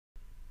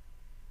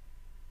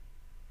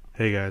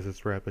Hey guys,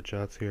 it's Rapid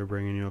Shots here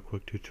bringing you a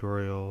quick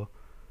tutorial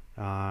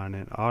on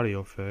an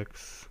audio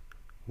fix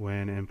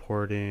when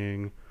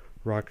importing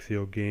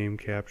Roxio game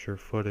capture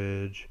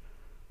footage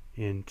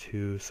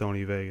into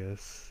Sony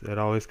Vegas. It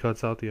always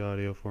cuts out the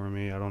audio for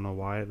me. I don't know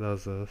why it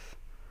does this.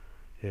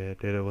 It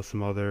did it with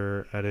some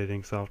other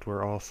editing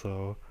software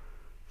also,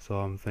 so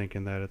I'm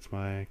thinking that it's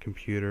my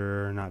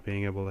computer not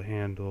being able to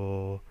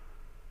handle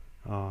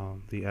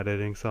the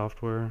editing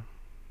software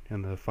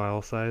and the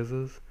file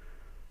sizes.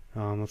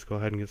 Let's go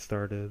ahead and get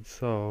started.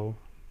 So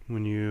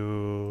when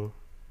you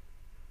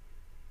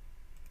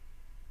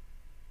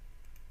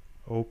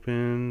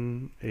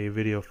open a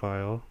video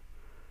file,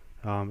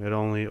 it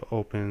only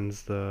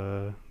opens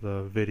the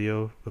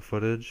video, the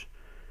footage.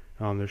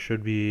 There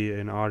should be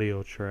an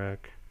audio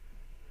track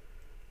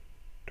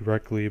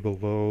directly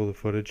below the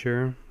footage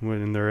here.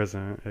 When there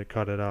isn't, it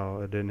cut it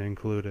out. It didn't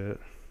include it.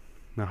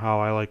 Now how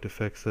I like to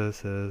fix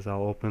this is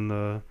I'll open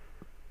the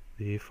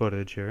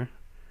footage here.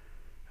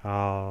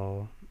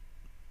 I'll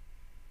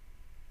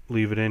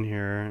leave it in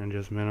here and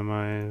just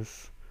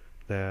minimize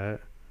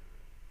that.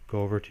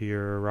 Go over to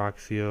your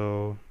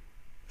Roxio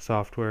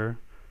software,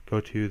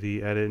 go to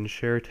the Edit and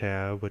Share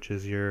tab, which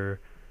is your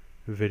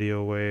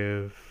video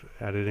wave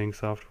editing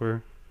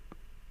software.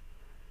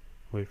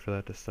 Wait for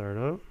that to start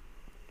up.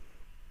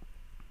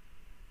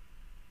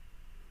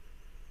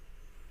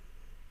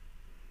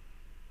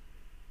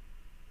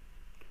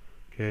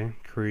 Okay,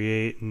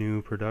 create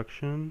new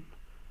production.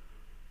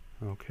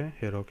 Okay,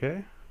 hit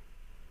OK.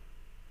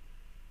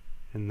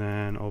 And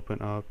then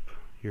open up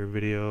your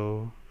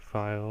video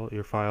file,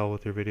 your file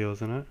with your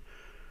videos in it.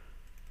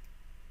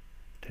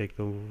 Take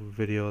the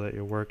video that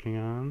you're working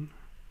on,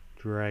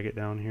 drag it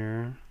down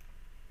here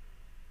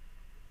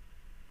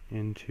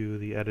into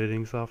the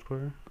editing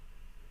software,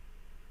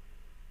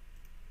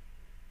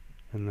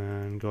 and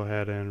then go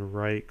ahead and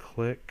right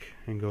click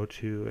and go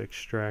to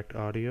extract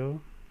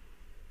audio.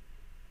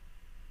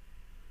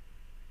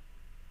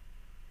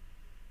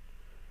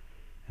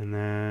 And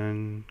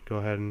then go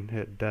ahead and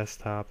hit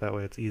desktop, that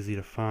way it's easy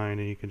to find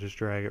and you can just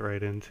drag it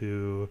right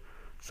into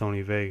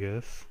Sony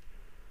Vegas.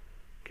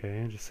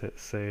 Okay, just hit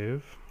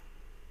save.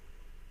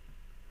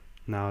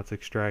 Now it's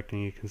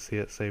extracting, you can see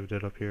it saved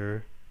it up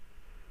here.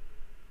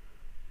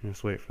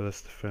 Just wait for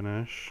this to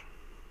finish.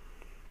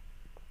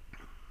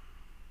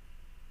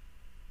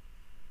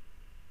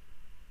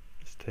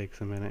 Just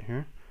takes a minute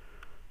here.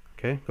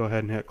 Okay, go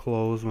ahead and hit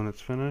close when it's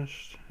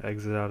finished.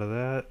 Exit out of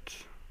that.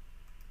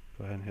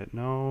 Go ahead and hit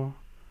no.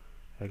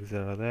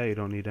 Exit out of that. You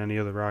don't need any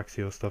of the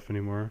Roxio stuff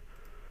anymore.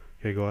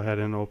 Okay, go ahead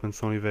and open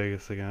Sony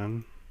Vegas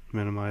again.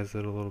 Minimize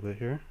it a little bit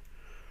here.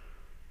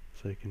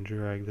 So you can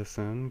drag this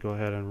in. Go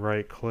ahead and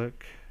right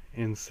click,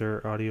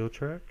 insert audio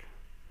track.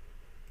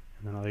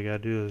 And then all you gotta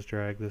do is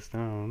drag this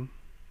down,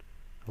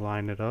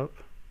 line it up,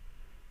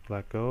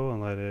 let go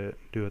and let it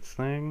do its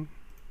thing.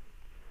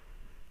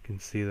 You can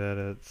see that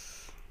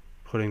it's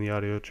putting the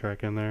audio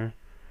track in there.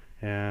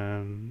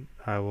 And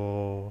I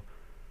will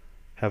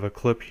have a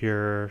clip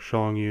here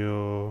showing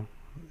you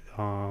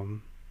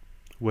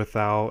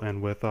without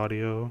and with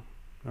audio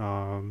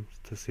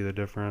to see the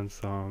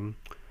difference.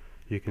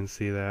 You can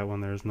see that when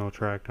there's no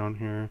track down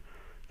here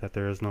that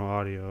there is no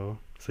audio,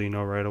 so you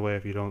know right away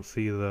if you don't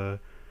see the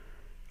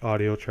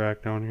audio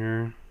track down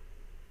here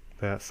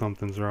that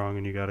something's wrong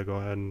and you got to go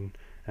ahead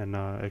and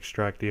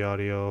extract the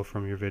audio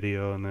from your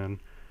video and then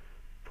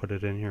put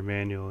it in here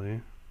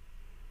manually.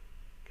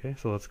 Okay,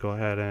 so let's go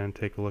ahead and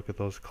take a look at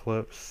those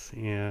clips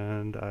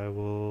and I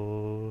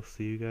will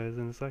see you guys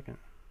in a second.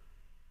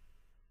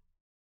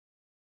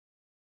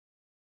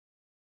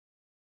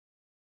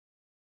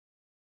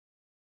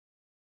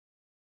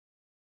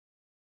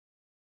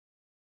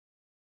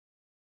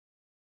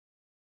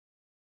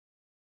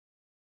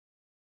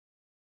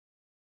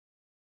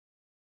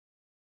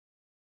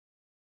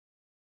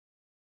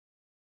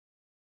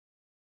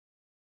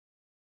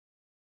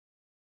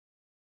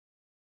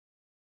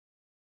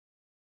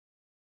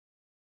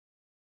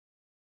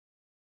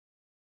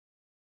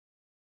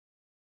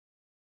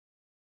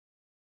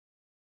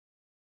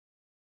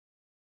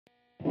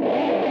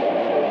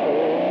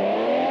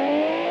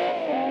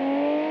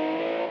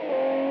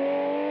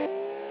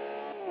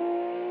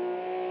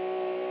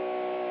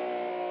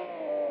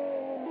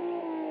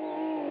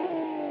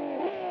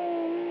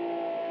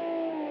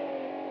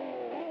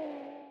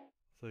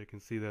 So you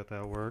can see that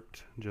that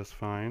worked just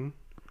fine.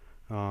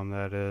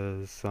 That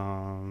is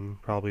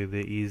probably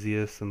the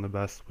easiest and the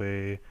best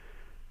way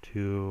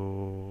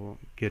to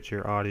get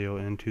your audio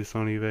into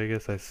Sony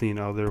Vegas. I've seen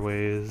other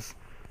ways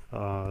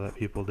that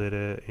people did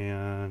it,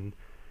 and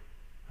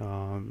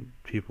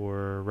people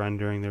were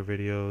rendering their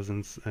videos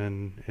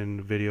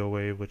in Video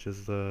Wave, which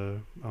is the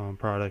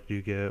product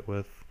you get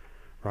with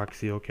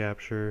Roxio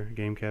Capture,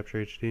 Game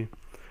Capture HD.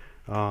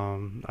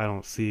 I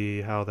don't see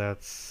how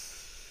that's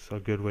a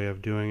good way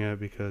of doing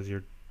it because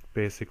you're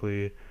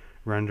basically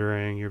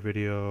rendering your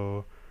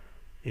video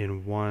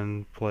in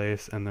one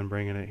place and then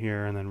bringing it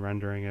here and then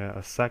rendering it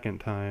a second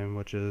time,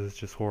 which is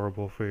just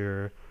horrible for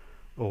your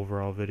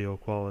overall video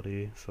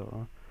quality.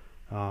 So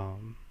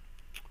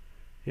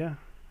yeah,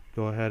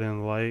 go ahead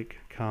and like,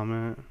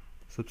 comment,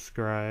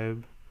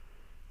 subscribe.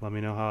 Let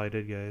me know how I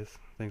did, guys.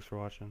 Thanks for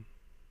watching.